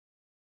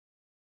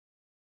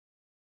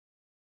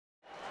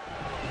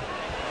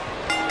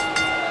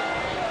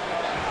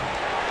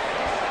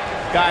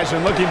Guys,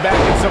 and looking back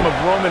at some of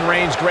Roman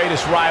Reigns'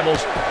 greatest rivals,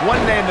 one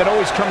name that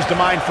always comes to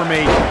mind for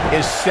me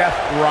is Seth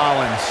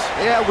Rollins.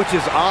 Yeah, which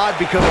is odd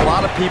because a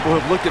lot of people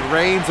have looked at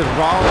Reigns and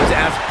Rollins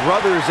as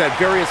brothers at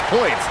various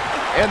points.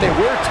 And they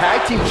were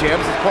tag team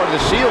champs as part of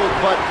the Shield,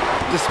 but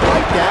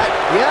despite that,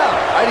 yeah,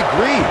 I'd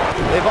agree.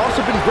 They've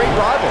also been great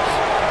rivals.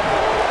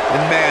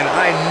 And man,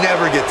 I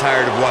never get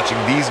tired of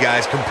watching these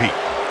guys compete.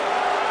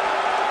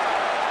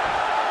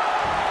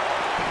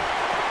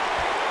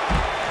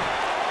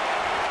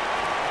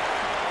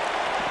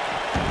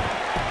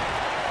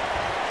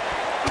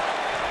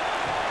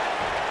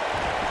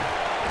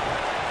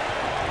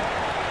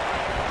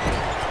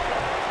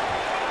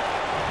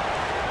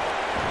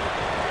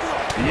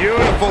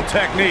 Beautiful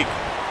technique.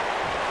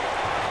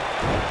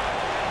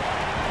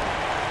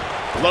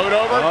 Float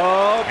over.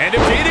 Oh. And a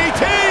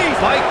DDT.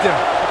 Spiked him.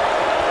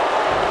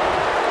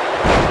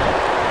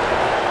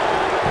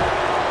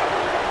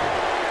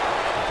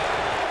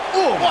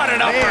 Ooh, what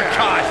an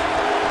uppercut.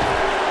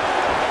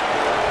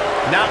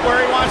 Not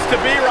where he wants to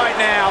be right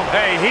now.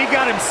 Hey, he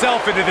got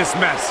himself into this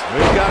mess.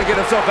 He's got to get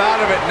himself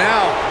out of it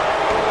now.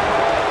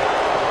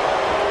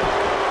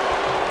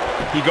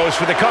 He goes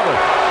for the cover.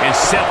 And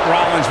Seth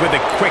Rollins with a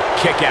quick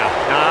kick out.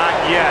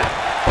 Not yet.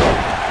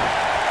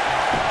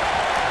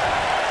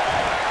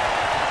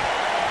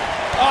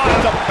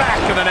 On the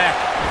back of the neck.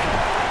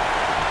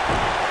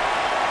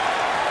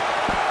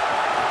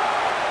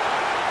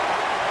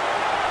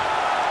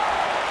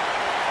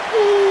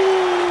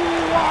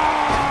 Ooh,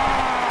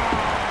 wow.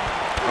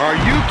 Are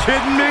you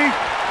kidding me?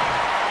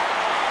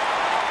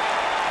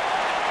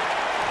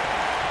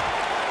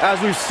 As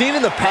we've seen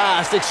in the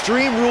past,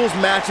 Extreme Rules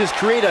matches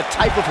create a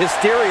type of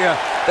hysteria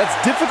that's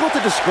difficult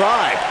to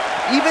describe,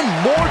 even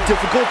more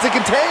difficult to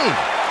contain.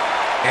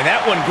 And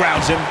that one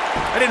grounds him.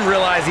 I didn't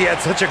realize he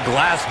had such a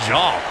glass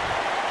jaw.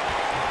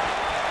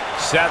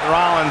 Seth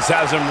Rollins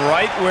has him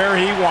right where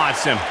he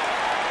wants him.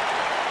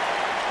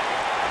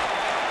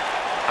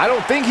 I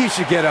don't think he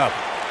should get up.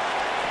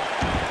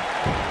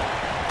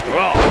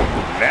 Oh,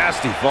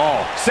 nasty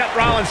fall. Seth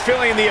Rollins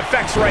feeling the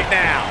effects right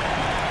now.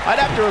 I'd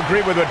have to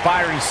agree with what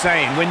Byron's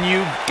saying. When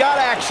you've got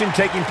action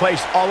taking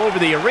place all over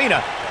the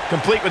arena,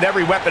 complete with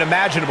every weapon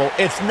imaginable,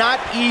 it's not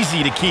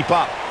easy to keep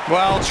up.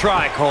 Well,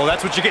 try, Cole.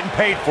 That's what you're getting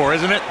paid for,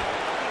 isn't it?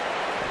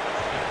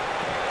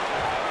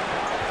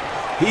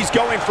 He's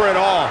going for it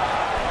all.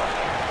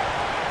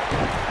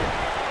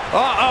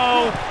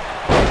 Uh-oh.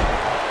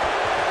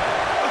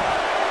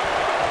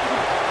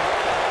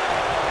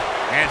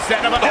 And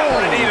setting him up for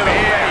a knee to the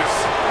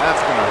face.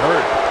 That's going to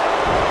hurt.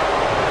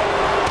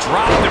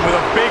 Dropped him with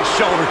a big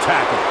shoulder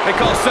tackle. They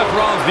call Seth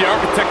Rollins the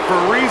architect for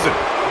a reason.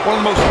 One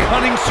of the most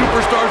cunning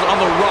superstars on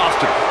the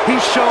roster.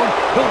 He's shown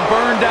he'll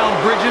burn down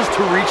bridges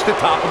to reach the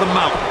top of the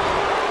mountain.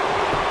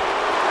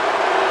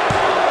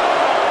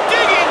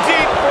 Digging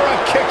deep for a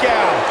kick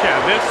out.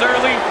 Yeah, this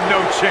early,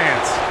 no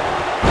chance.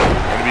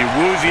 Gonna be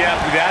woozy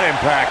after that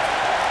impact.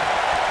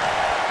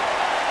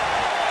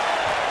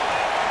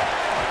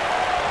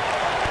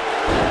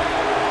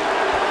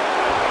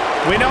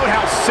 We know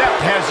how Seth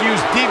has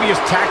used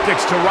devious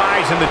tactics to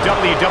rise in the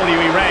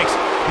WWE ranks.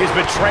 His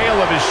betrayal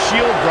of his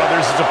Shield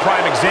brothers is a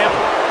prime example.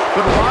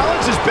 But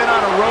Rollins has been on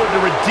a road to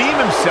redeem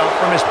himself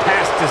from his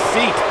past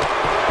deceit.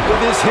 With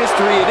his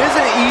history, it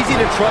isn't easy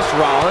to trust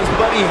Rollins,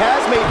 but he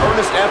has made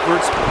earnest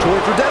efforts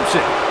towards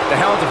redemption.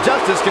 The Hounds of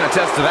Justice can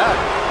attest to that.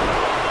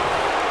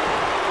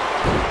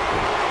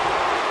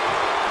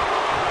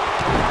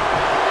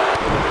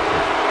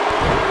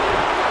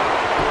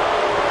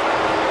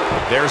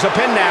 There's a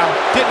pin now.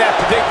 Didn't have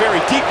to dig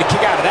very deep to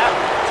kick out of that.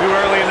 Too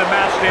early in the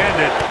match to end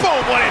it. Boom,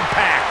 what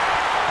impact.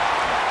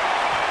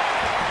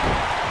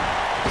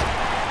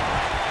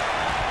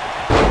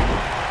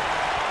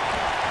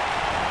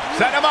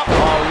 Set him up.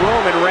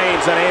 Roman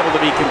Reigns unable to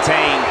be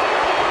contained.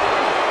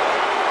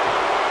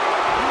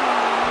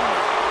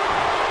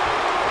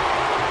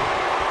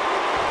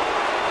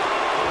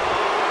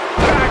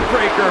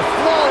 Backbreaker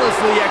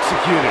flawlessly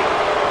executed.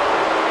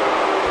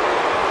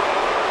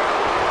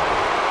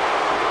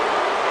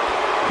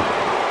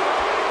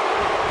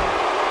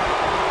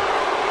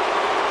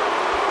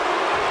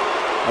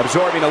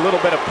 Absorbing a little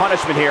bit of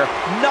punishment here.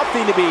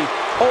 Nothing to be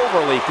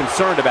overly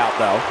concerned about,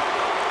 though.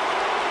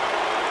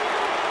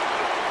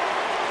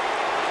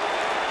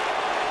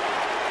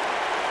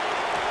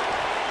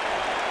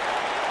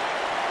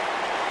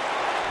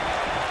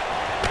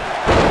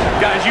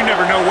 Guys, you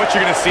never know what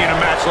you're going to see in a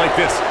match like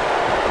this.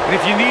 And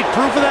if you need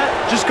proof of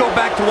that, just go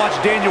back to watch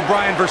Daniel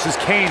Bryan versus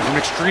Kane from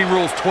Extreme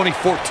Rules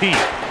 2014.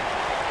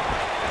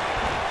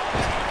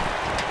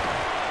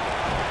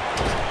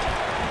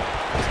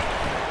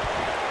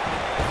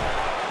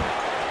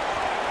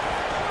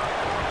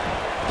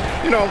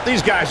 You know,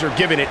 these guys are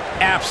giving it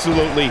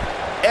absolutely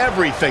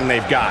everything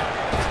they've got.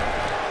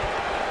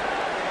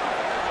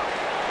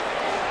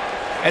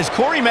 As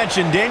Corey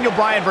mentioned, Daniel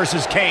Bryan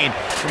versus Kane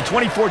in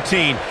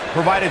 2014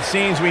 provided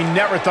scenes we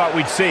never thought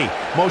we'd see.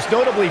 Most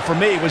notably for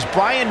me was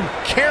Bryan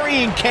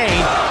carrying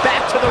Kane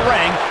back to the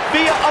ring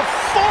via a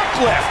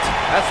forklift.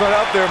 That's right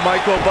up there,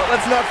 Michael, but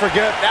let's not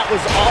forget that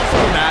was also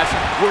a match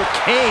where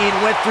Kane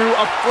went through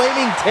a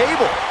flaming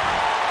table.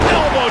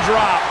 Elbow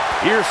drop.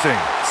 Piercing.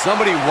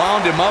 Somebody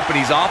wound him up and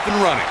he's off and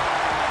running.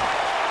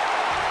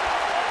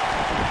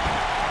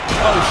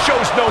 Oh,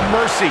 shows no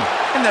mercy.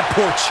 And that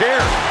poor chair.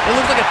 It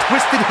looks like a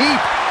twisted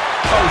heap.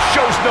 Oh,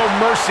 shows no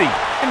mercy.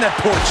 And that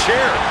poor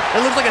chair.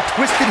 It looks like a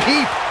twisted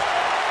heap.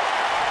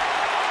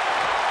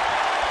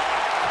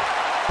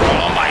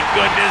 Oh, my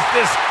goodness,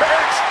 this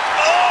hurts.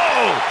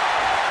 Oh!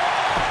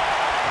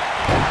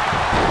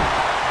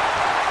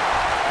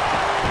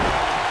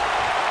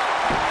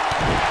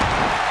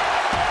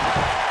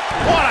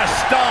 What a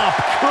stomp.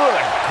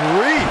 Good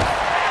grief.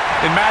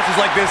 In matches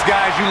like this,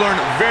 guys, you learn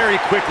very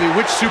quickly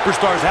which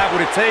superstars have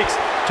what it takes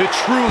to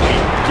truly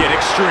get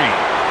extreme.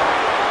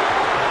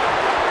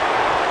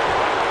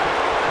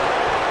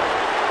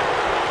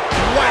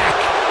 Whack!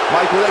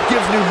 Michael, that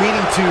gives new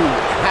meaning to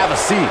have a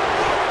seat.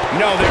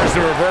 No, there's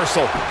the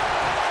reversal.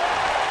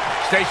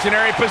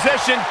 Stationary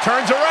position,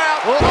 turns around.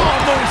 Oh,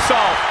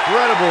 moonsault.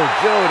 Incredible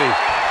agility.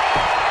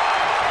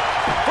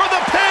 For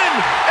the pin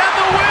and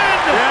the win!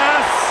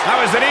 Yes! That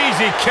was an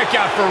easy kick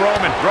out for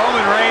Roman.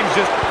 Roman Reigns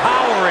just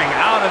powering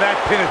out of that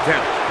pin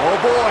attempt. Oh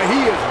boy,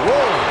 he is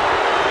rolling.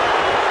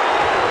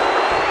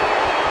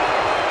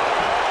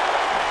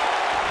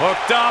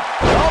 Hooked up.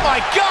 Oh my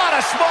God,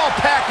 a small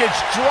package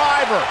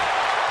driver.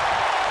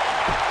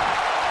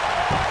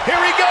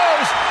 Here he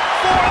goes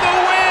for the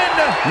win.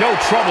 No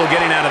trouble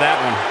getting out of that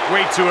one.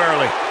 Way too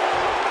early.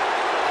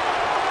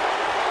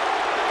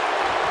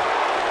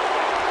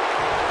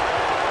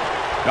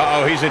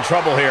 Uh-oh, he's in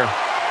trouble here.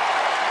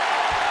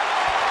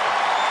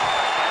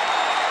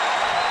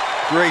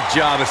 Great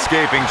job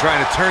escaping,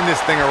 trying to turn this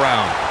thing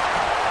around.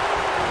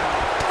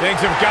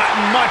 Things have gotten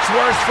much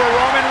worse for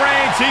Roman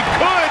Reigns. He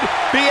could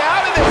be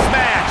out of this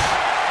match.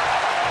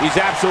 He's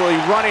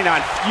absolutely running on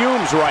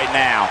fumes right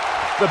now.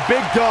 The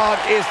big dog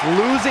is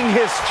losing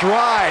his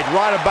stride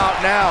right about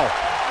now.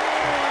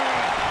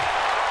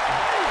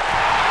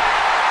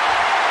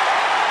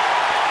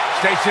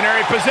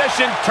 Stationary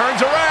position, turns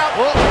around.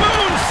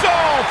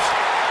 Moonsault!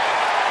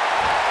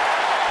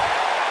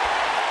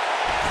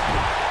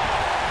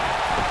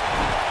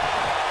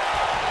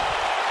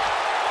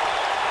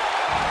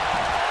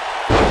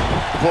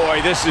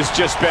 Boy, this has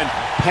just been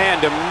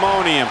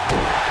pandemonium.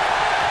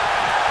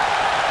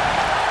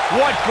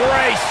 What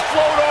grace!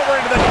 Float over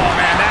into the... Oh,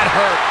 man, that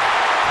hurt.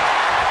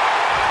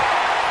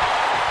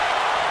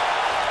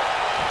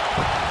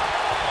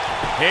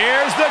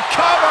 Here's the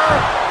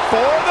cover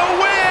for the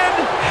win.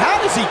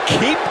 How does he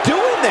keep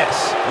doing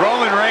this?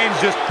 Roman Reigns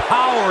just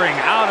powering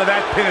out of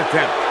that pin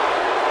attempt.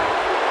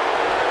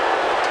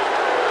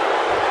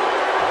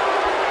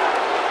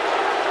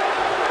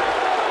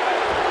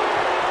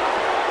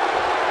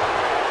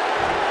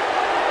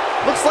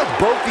 Looks like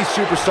both these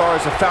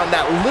superstars have found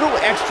that little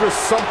extra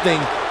something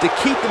to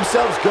keep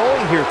themselves going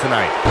here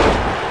tonight.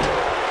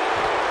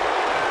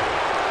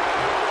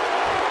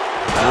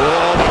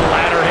 Oh, the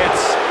ladder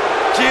hits.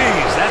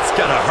 Jeez, that's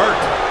gotta hurt.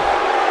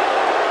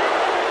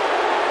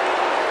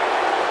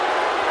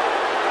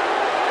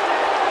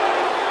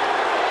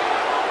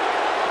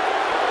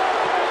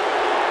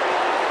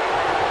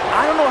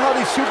 I don't know how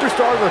these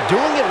superstars are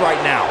doing it right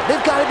now.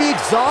 They've got to be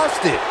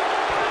exhausted.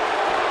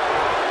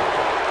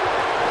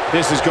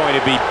 This is going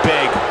to be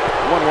big,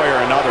 one way or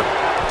another.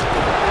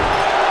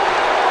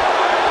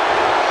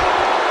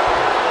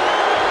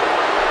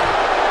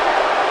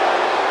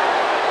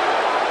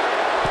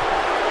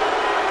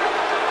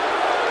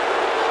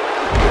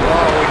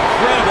 Oh,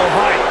 incredible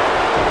height.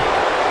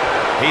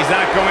 He's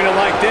not going to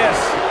like this.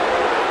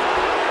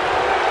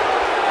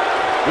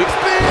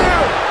 Spear!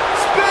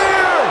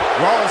 Spear!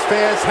 Rollins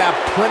fans have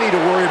plenty to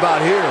worry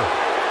about here.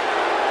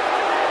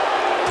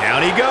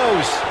 Down he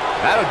goes.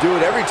 That'll do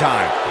it every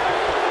time.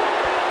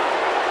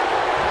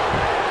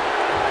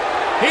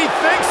 He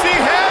thinks he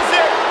has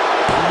it.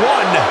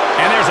 One.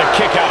 And there's a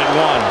kick out at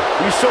one.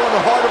 He's showing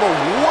the heart of a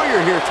warrior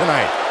here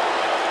tonight.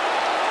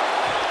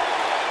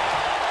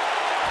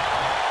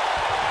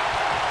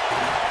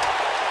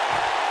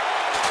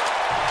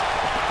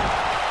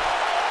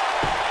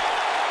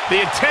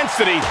 The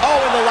intensity. Oh,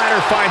 and the ladder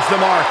finds the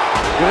mark.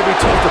 Gonna be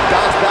tough to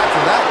bounce back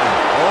from that one.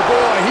 Oh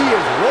boy, he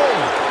is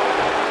rolling.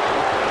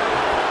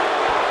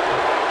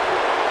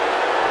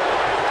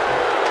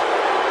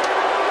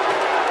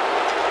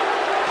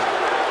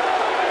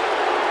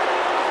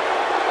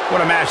 What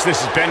a match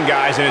this has been,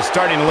 guys, and it's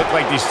starting to look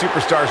like these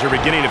superstars are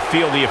beginning to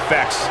feel the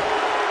effects.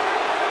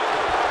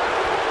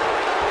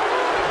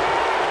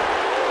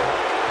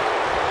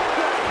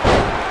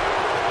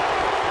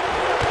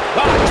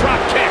 Oh, drop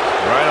kick.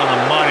 Right on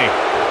the money.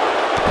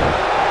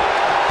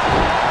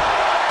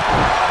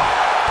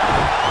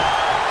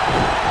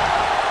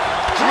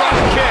 Drop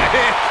kick.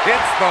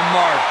 Hits the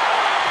mark.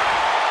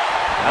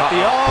 At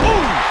the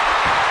arm.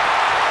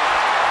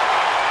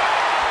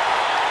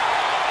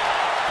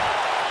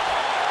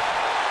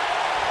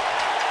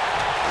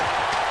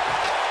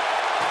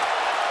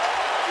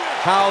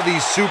 how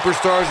these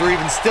superstars are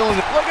even still in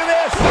the... Look at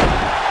this!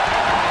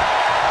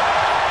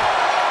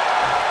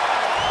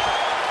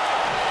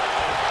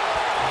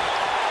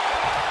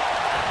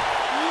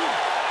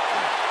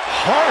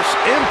 Harsh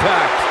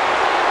impact.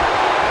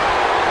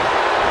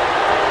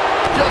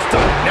 Just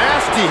a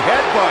nasty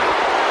headbutt.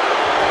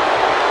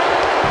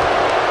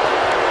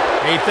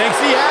 He thinks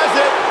he has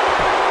it.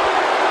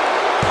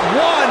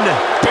 One,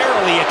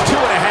 barely at 2.5.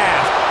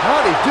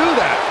 How'd he do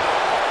that?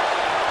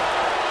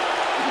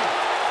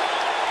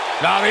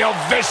 Now the old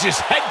vicious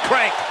head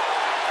crank.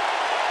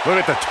 Look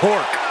at the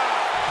torque.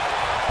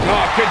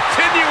 Oh,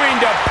 continuing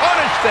to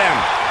punish them.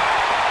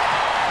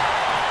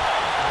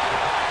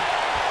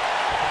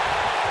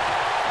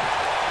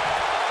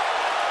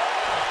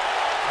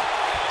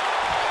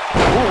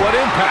 Ooh, what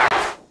impact.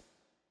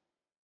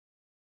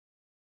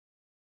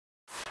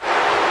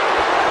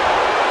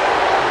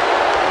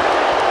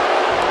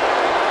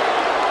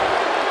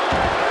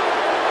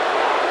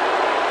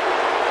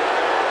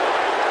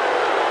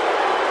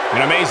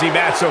 An amazing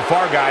match so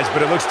far, guys,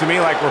 but it looks to me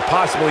like we're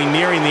possibly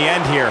nearing the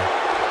end here.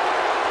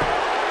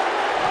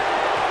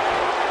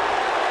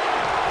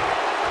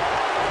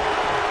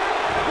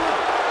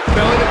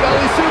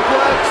 Belly-to-belly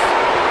suplex.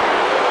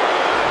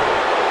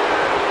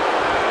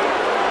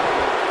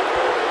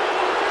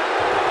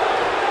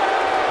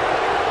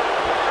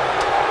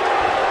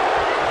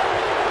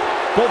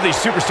 Both these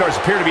superstars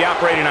appear to be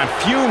operating on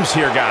fumes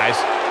here, guys.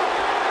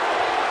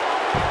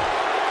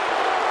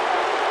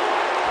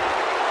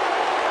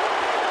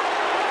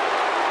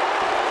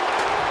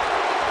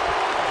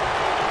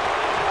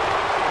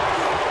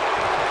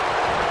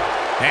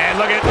 And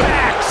look at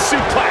that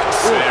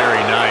suplex.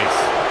 Very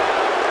nice.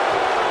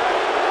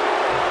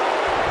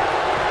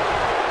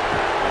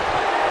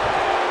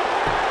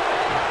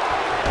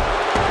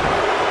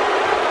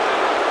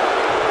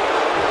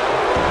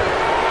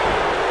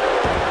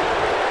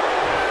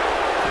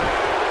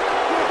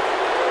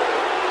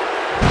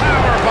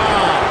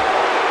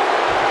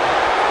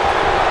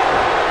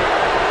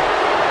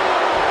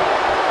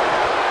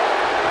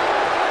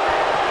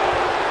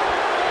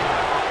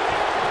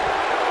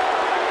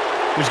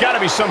 There's got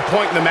to be some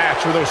point in the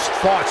match where those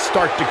thoughts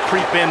start to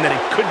creep in that it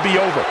could be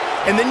over.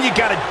 And then you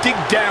got to dig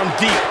down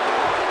deep.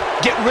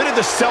 Get rid of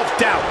the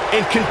self-doubt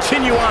and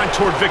continue on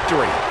toward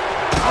victory.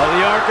 Oh,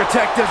 the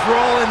Architect is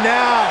rolling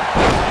now.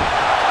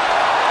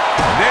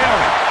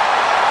 Nailed it.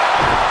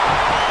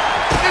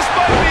 This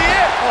might be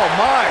it. Oh,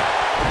 my.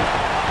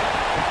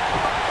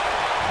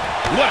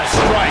 What a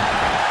strike.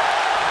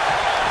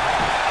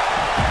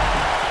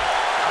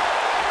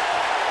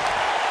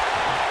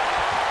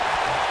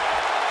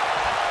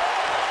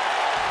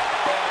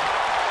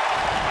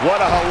 What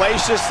a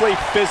hellaciously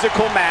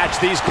physical match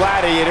these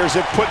gladiators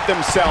have put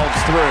themselves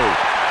through.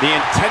 The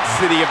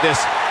intensity of this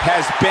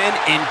has been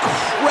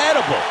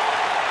incredible.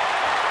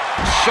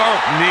 Sharp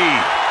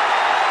knee.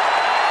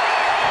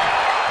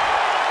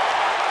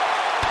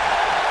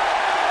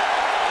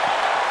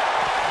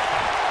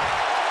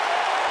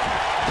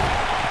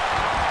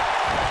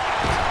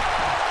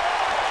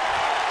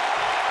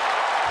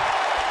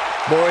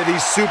 Boy,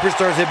 these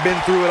superstars have been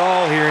through it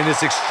all here in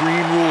this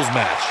Extreme Rules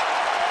match.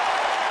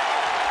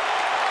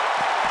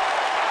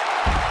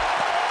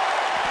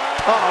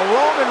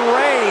 Roman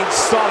Reigns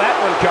saw that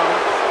one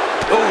coming.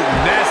 Oh,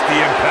 nasty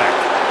impact.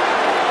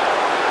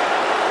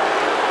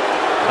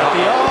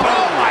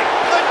 Oh my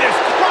goodness,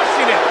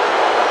 crushing it.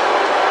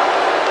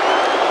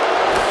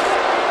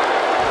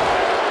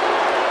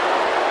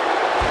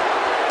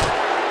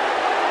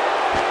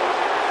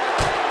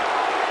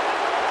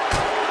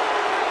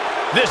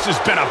 This has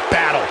been a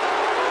battle.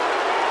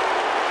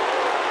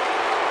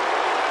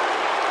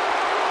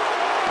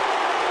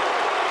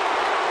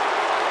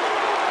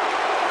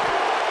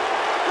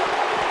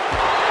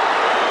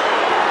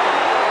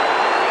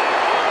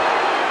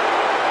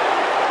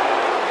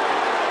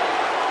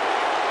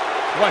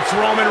 What's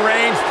Roman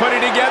Reigns putting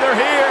together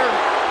here?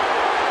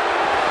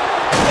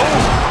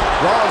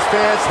 Rollins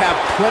fans have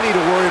plenty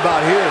to worry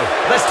about here.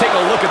 Let's take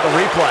a look at the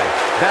replay.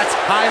 That's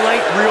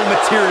highlight reel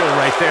material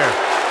right there.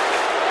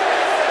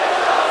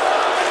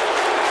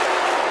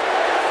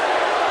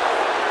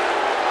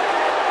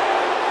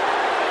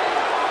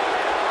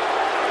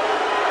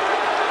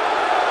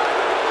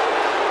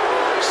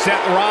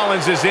 Seth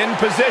Rollins is in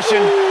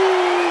position.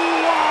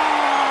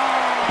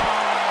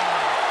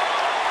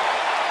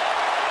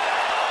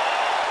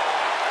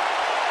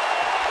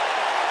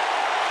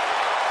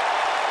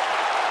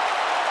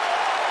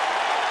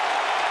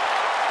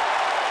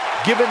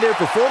 Given their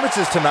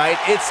performances tonight,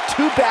 it's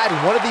too bad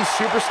one of these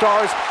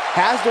superstars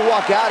has to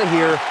walk out of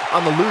here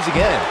on the losing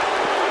end.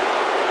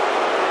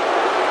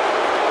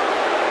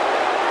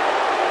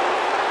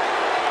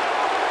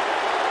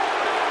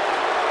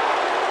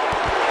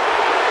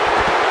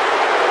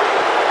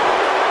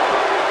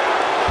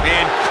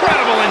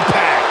 Incredible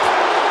impact.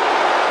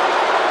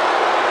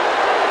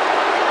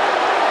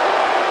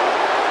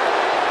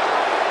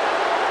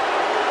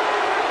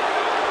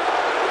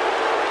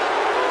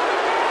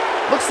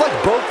 Looks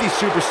like both these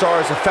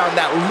superstars have found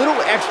that little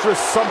extra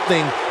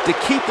something to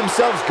keep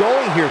themselves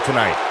going here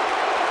tonight.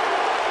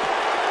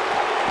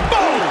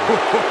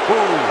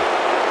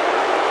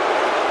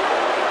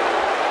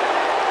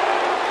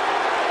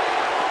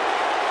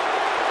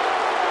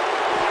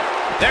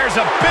 There's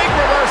a big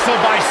reversal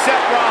by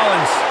Seth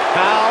Rollins.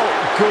 How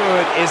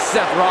good is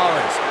Seth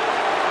Rollins?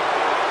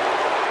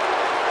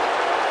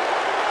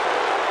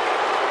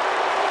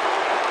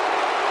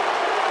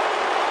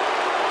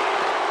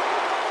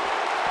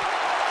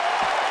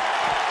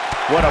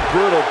 What a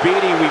brutal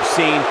beating we've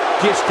seen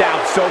dished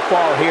out so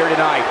far here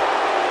tonight.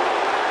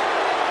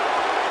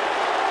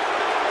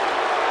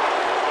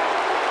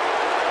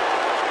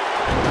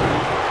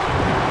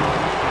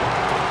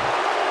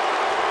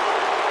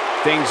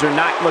 Things are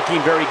not looking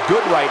very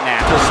good right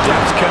now. The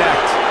steps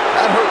connect.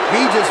 That hurt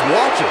me just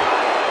watching.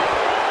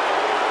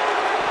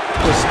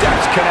 The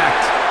steps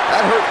connect.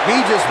 That hurt me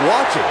just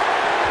watching.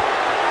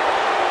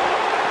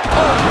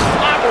 Oh,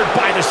 clobbered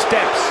by the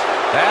steps.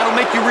 That'll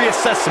make you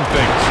reassess some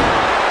things.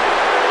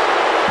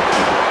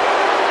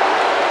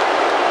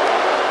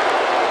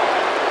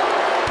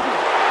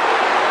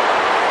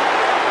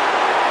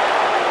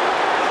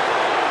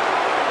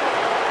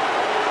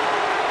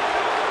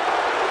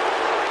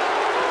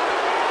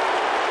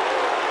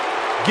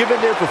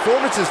 Given their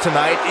performances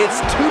tonight, it's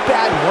too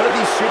bad one of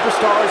these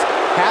superstars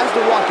has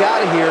to walk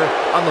out of here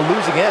on the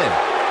losing end.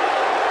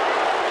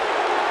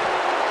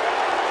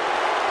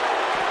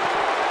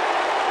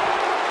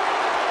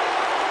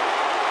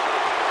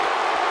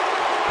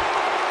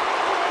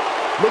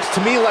 Looks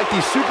to me like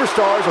these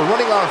superstars are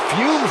running on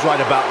fumes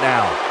right about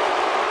now.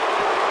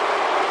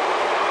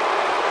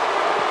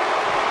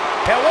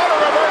 And what a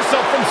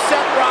reversal from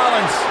Seth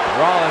Rollins.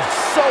 Rollins,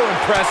 so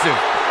impressive.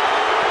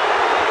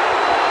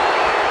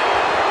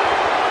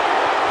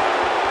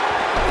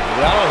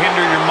 That'll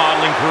hinder your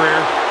modeling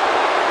career.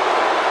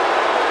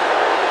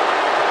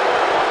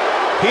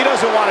 He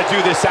doesn't want to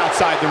do this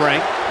outside the ring.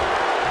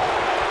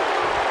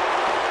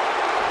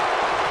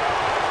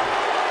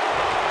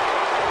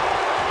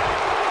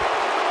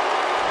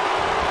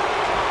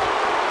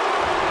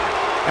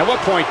 At what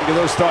point do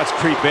those thoughts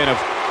creep in of,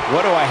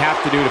 what do I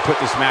have to do to put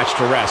this match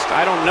to rest?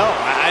 I don't know.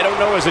 I don't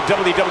know as a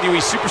WWE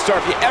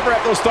superstar if you ever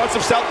have those thoughts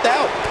of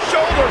self-doubt.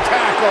 Shoulder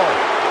tackle.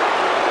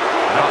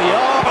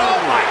 Oh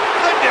my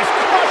goodness,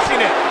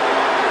 crushing it.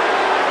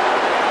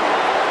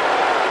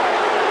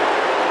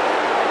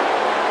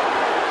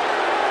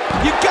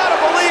 You gotta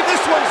believe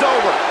this one's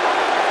over.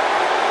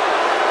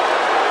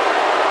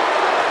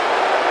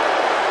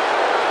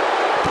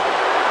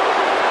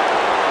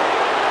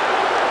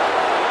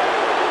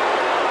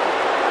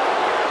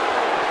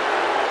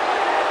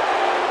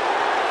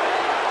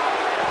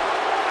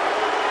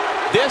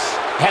 This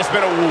has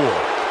been a war.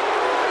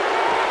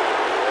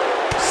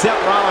 Seth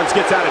Rollins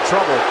gets out of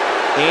trouble,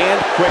 and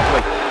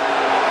quickly.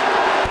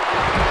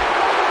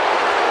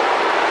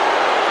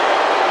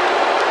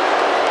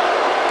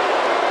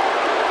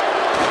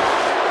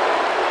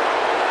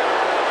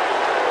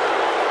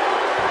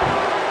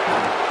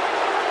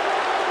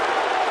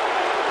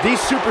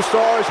 These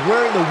superstars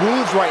wearing the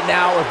wounds right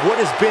now of what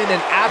has been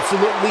an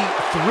absolutely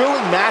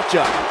thrilling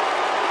matchup.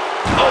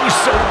 Oh, he's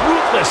so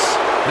ruthless.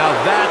 Now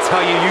that's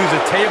how you use a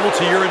table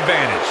to your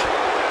advantage.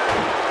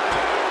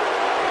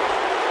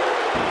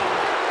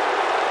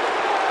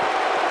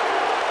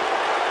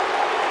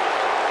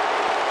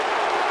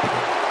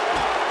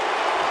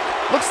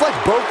 Looks like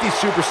both these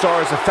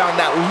superstars have found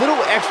that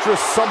little extra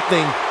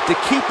something to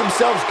keep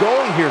themselves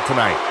going here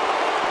tonight.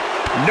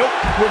 Nope,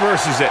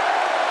 reverses it.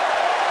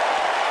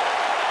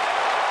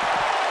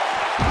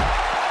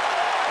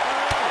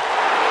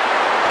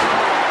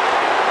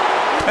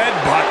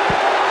 Headbutt.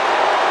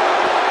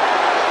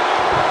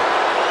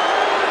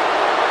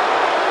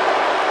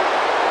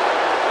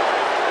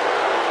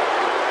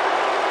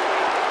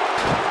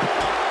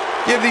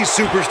 Give these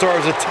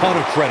superstars a ton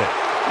of credit.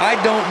 I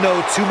don't know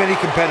too many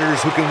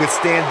competitors who can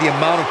withstand the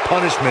amount of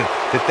punishment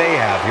that they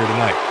have here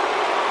tonight.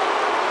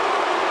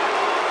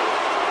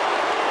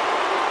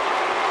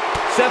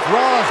 Seth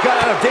Rollins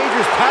got out of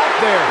dangerous path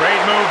there.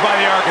 Great move by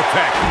the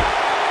Architect.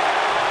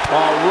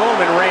 Oh,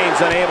 Roman Reigns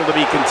unable to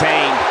be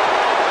contained.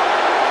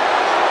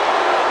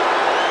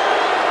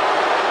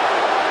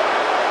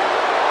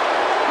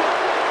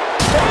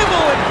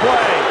 Table in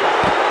play.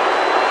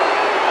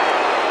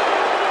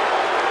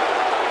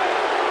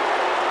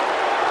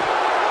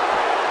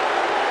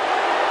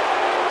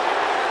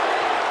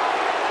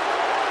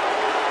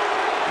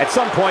 At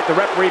some point, the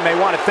referee may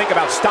want to think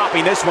about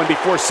stopping this one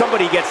before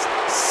somebody gets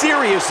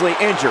seriously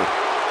injured.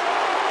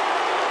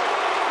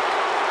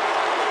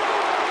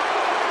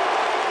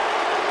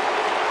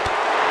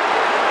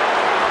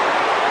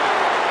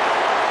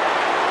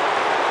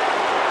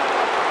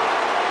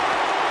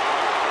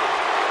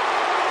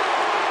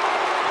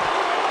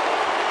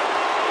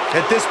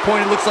 At this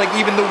point, it looks like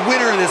even the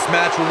winner of this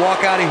match will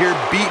walk out of here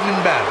beaten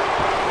and battered.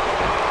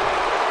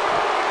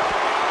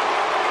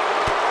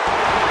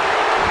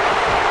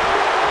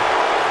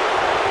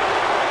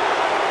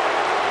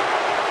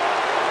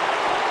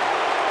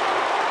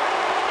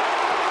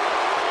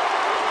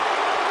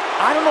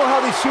 I don't know how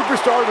these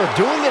superstars are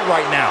doing it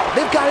right now.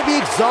 They've got to be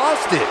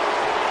exhausted.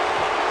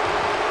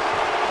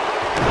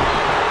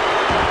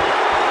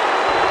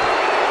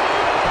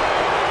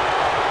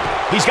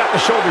 He's got the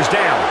shoulders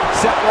down.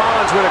 Seth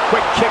Rollins with a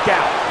quick kick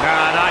out.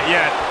 Nah, not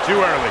yet. Too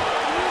early.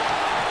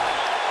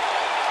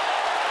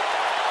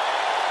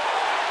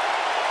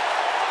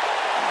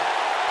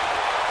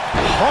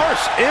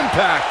 Harsh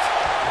impact.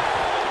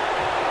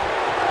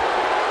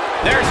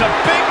 There's a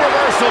big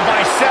reversal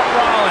by Seth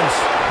Rollins.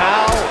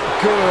 How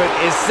good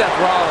is Seth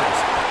Rollins?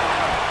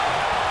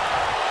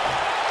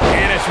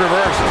 And it's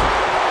reversed.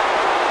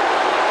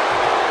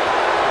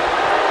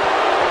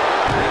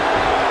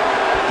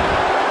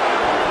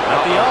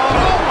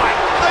 Oh my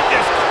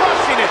goodness,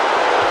 crushing it.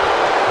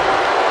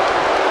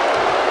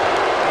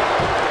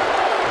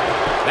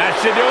 That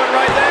should do it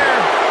right there.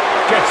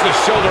 Gets the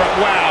shoulder up.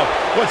 Wow,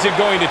 what's it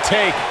going to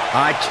take?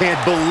 I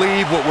can't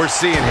believe what we're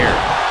seeing here.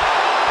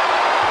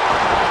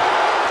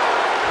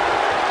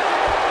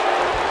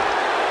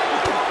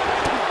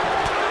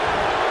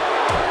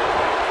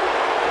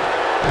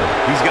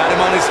 He's got him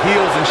on his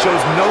heels and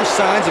shows no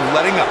signs of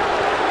letting up.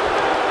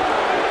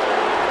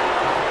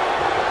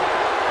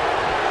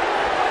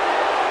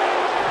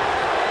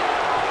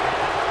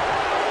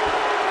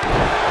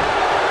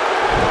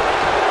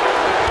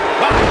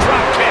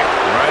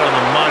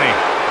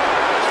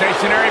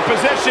 Stationary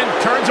position,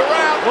 turns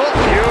around. Oh,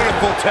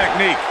 beautiful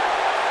technique.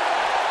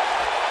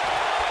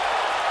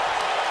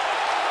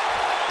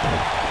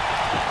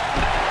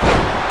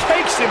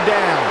 Takes him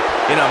down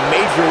in a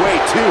major way,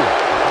 too.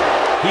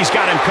 He's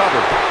got him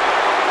covered.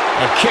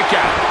 A kick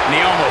out, and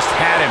he almost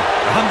had him.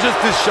 I'm just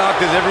as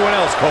shocked as everyone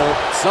else, Cole.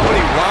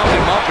 Somebody wound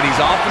him up, and he's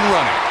off and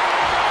running.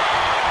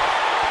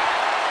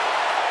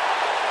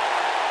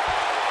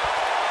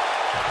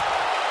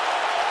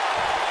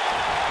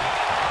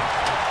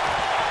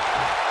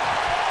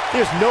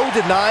 There's no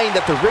denying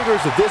that the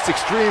rigors of this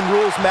Extreme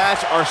Rules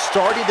match are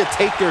starting to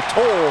take their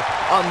toll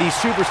on these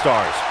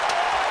superstars.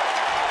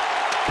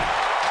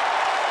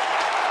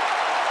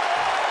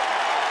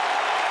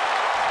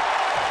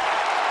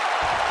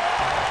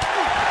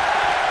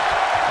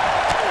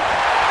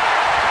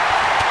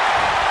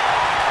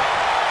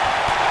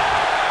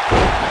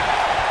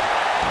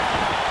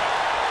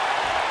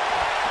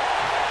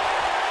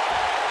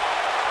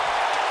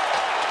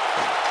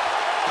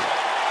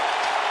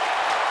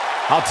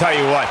 I'll tell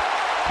you what,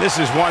 this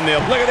is one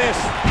they'll... Look at this.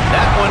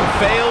 That one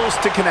fails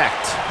to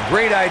connect.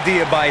 Great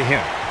idea by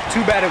him.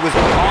 Too bad it was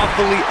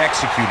awfully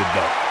executed,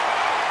 though.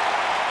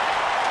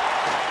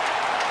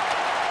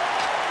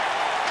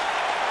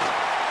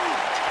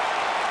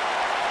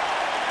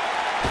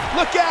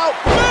 Look out!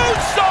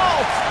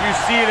 Moonsault! You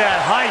see that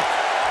height.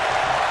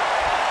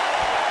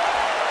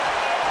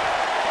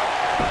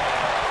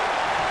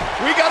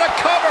 We got a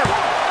cover.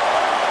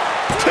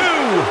 2,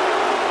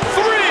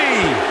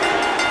 3.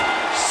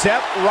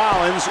 Seth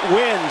Rollins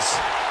wins.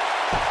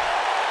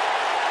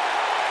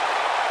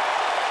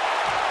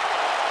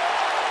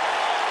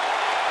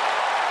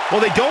 Well,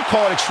 they don't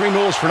call it Extreme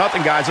Rules for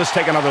nothing, guys. Let's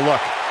take another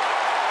look.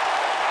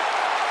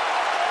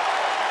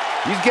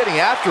 He's getting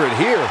after it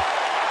here.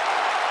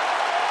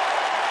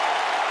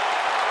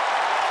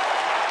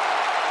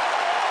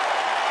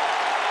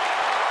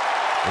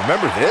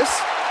 Remember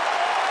this?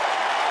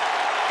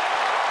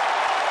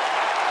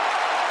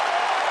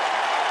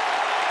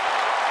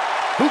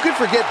 Who could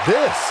forget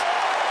this?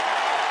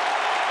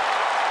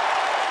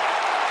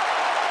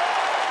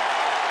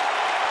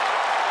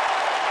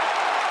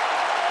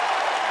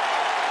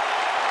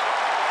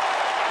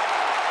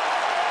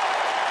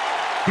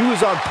 He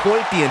was on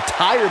point the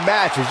entire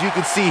match, as you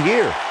can see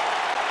here.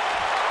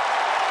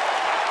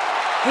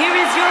 Here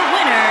is your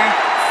winner,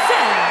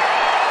 Seth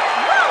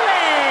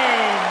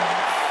Rollins.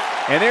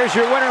 And there's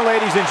your winner,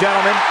 ladies and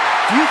gentlemen.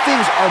 Few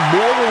things are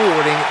more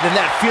rewarding than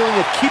that feeling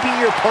of keeping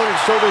your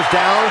opponent's shoulders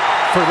down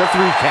for the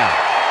 3 count.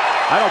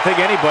 I don't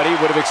think anybody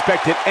would have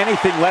expected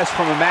anything less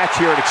from a match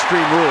here at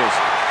Extreme Rules.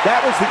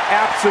 That was the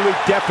absolute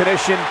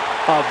definition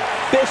of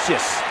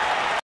vicious.